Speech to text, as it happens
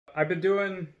I've been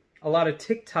doing a lot of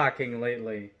TikToking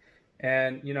lately,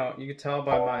 and you know, you can tell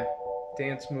by my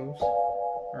dance moves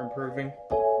are improving.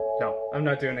 No, I'm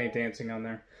not doing any dancing on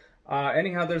there.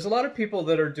 Anyhow, there's a lot of people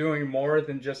that are doing more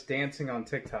than just dancing on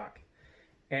TikTok.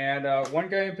 And one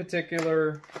guy in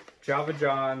particular, Java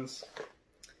Johns,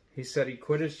 he said he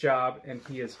quit his job and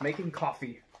he is making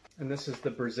coffee. And this is the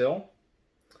Brazil.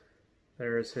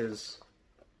 There's his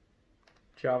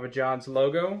Java Johns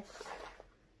logo.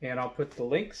 And I'll put the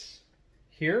links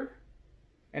here.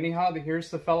 Anyhow, here's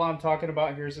the fella I'm talking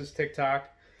about. Here's his TikTok.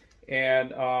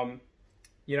 And,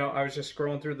 you know, I was just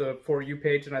scrolling through the For You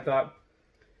page and I thought,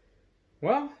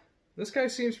 well, this guy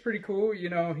seems pretty cool. You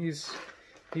know, he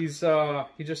just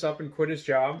up and quit his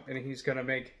job and he's going to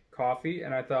make coffee.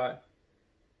 And I thought,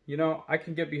 you know, I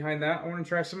can get behind that. I want to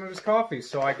try some of his coffee.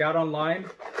 So I got online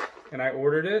and I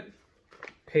ordered it,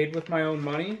 paid with my own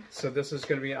money. So this is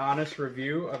going to be an honest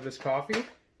review of this coffee.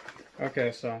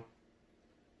 Okay, so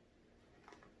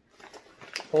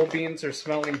whole beans are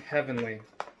smelling heavenly.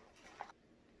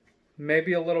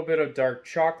 Maybe a little bit of dark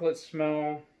chocolate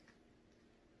smell.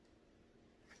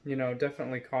 You know,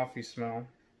 definitely coffee smell.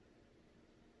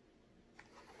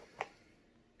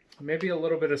 Maybe a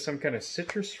little bit of some kind of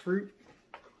citrus fruit.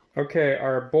 Okay,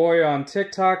 our boy on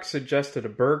TikTok suggested a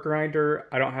burr grinder.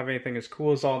 I don't have anything as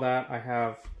cool as all that. I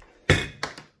have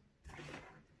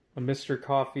a Mr.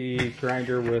 Coffee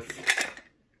grinder with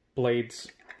blades.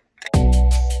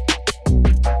 Let's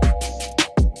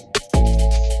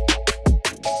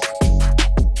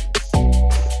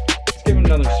give it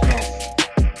another smell.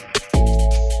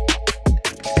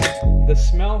 The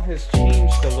smell has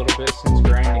changed a little bit since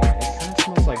grinding it. It kind of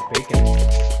smells like bacon.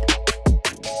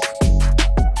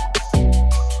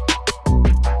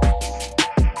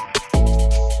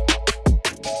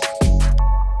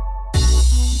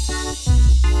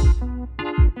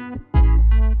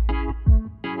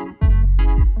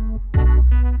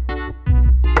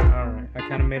 Alright, I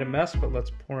kind of made a mess, but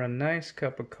let's pour a nice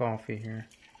cup of coffee here.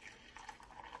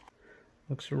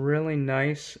 Looks really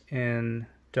nice and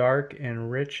dark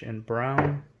and rich and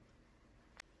brown.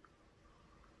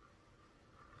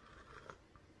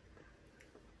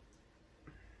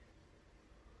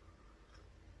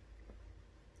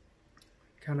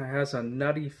 Kind of has a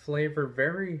nutty flavor,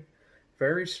 very,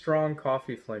 very strong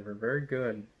coffee flavor, very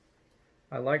good.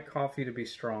 I like coffee to be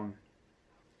strong.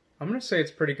 I'm going to say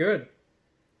it's pretty good.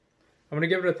 I'm going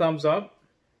to give it a thumbs up.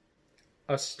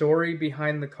 A story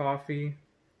behind the coffee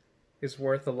is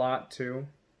worth a lot too.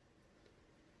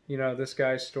 You know, this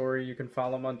guy's story, you can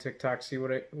follow him on TikTok, see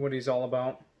what he's all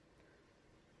about.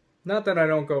 Not that I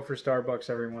don't go for Starbucks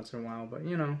every once in a while, but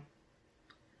you know.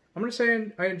 I'm going to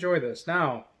say I enjoy this.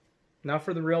 Now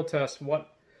for the real test, what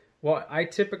I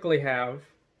typically have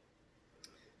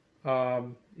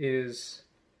is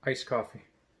iced coffee.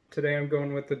 Today I'm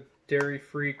going with the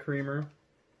dairy-free creamer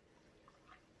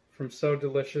from So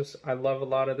Delicious. I love a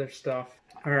lot of their stuff.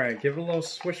 Alright, give it a little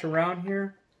swish around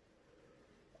here.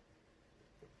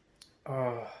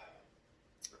 Oh,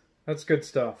 that's good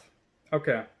stuff.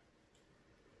 Okay.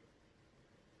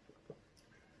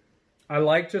 I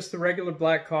like just the regular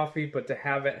black coffee, but to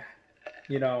have it,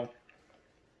 you know,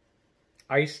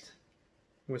 iced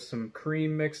with some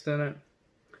cream mixed in it,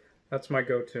 that's my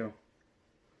go-to.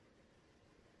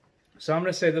 So I'm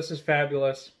going to say this is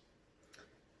fabulous.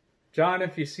 John,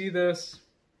 if you see this,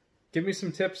 give me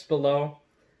some tips below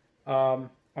on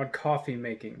coffee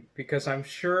making, because I'm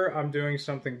sure I'm doing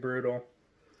something brutal.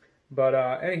 But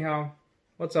anyhow,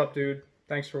 what's up, dude?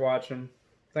 Thanks for watching.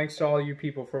 Thanks to all you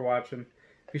people for watching.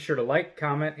 Be sure to like,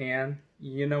 comment, and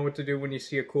you know what to do when you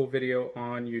see a cool video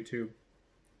on YouTube.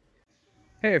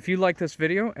 Hey, if you like this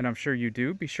video, and I'm sure you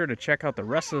do, be sure to check out the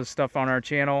rest of the stuff on our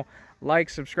channel. Like,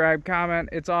 subscribe, comment.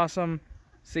 It's awesome.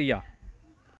 See ya.